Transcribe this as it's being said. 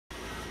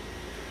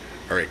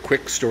Alright,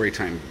 quick story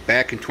time.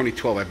 Back in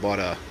 2012 I bought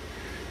a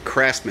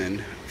Craftsman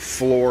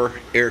floor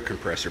air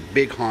compressor,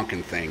 big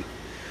honking thing,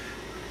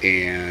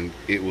 and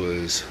it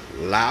was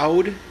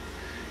loud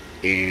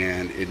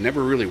and it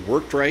never really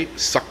worked right,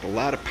 sucked a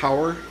lot of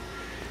power,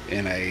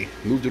 and I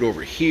moved it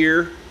over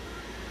here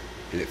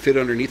and it fit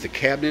underneath the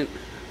cabinet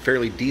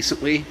fairly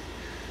decently,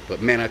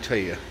 but man, I tell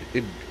you,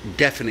 it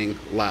deafening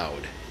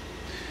loud.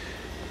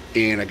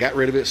 And I got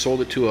rid of it,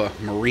 sold it to a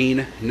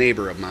Marine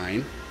neighbor of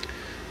mine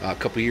a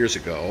couple years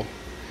ago,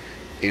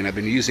 and I've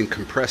been using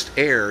compressed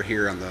air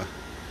here on the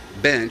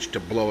bench to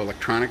blow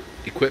electronic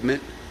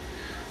equipment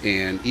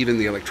and even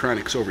the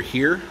electronics over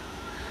here.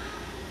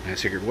 And I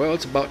figured, well,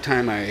 it's about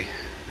time I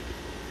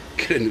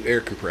get a new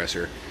air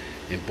compressor.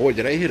 And boy,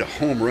 did I hit a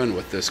home run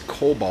with this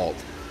Kobalt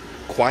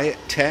Quiet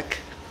Tech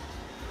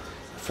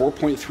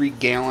 4.3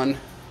 gallon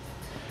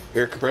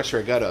air compressor.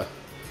 I got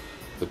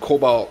the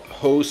Kobalt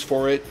hose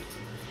for it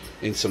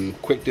and some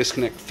quick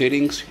disconnect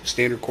fittings,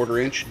 standard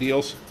 1/4 inch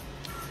deals,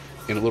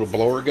 and a little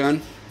blower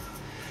gun.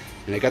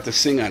 And I got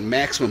this thing on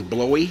maximum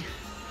blowy.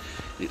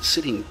 It's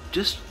sitting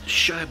just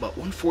shy about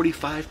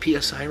 145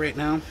 psi right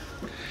now,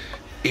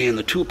 and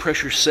the tool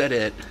pressure set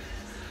at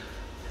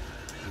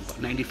about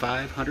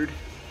 9500.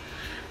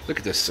 Look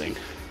at this thing.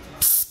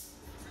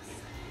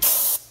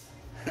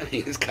 I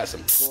mean, it's got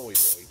some blowy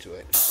to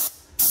it.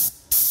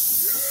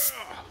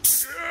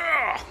 Yeah,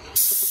 yeah.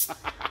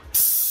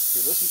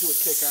 Here, listen to it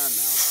kick on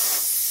now.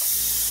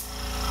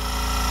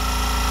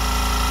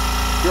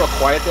 Hear how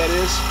quiet that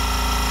is?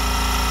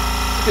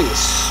 That thing is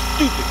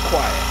stupid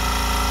quiet.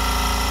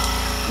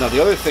 Now the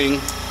other thing,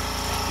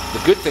 the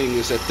good thing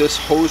is that this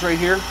hose right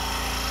here,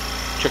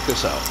 check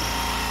this out.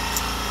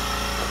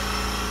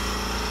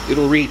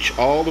 It'll reach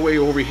all the way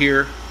over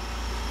here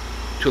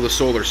to the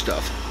solar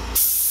stuff.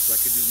 So I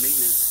could do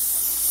maintenance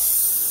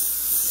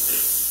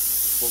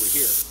over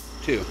here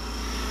too.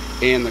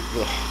 And the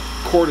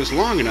cord is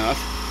long enough,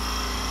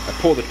 I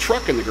pull the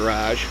truck in the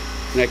garage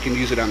and I can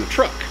use it on the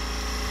truck.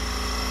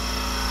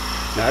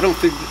 Now I don't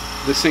think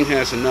this thing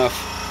has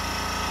enough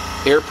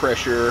air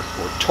pressure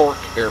or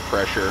torque air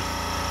pressure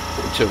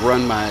to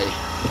run my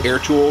air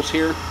tools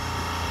here.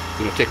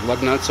 You know, take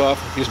lug nuts off.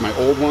 These are my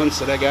old ones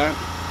that I got.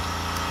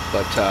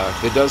 But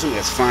if it doesn't,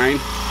 that's fine.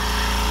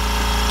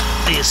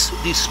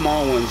 These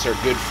small ones are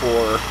good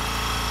for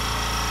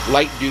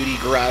light duty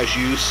garage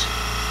use,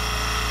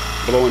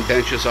 blowing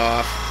benches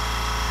off,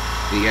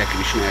 the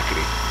yakety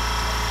schmackety.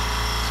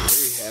 So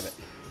there you have it.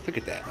 Look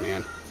at that,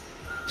 man.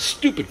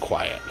 Stupid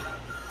quiet.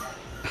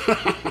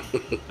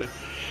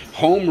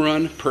 Home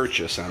run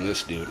purchase on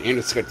this dude, and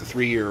it's got the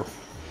 3-year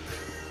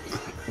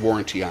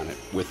warranty on it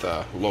with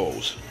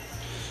Lowe's.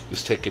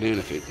 Just take it in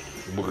if it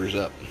boogers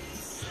up.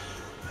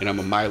 And I'm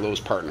a Lowe's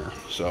partner,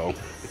 so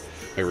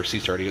my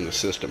receipt's already in the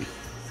system.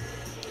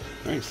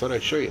 I just thought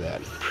I'd show you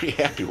that.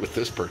 Pretty happy with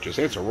this purchase.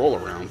 And it's a roll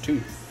around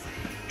too.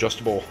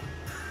 Adjustable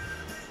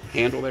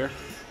handle there.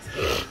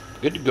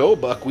 Good to go,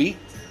 buckwheat.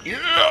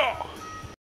 Yeah!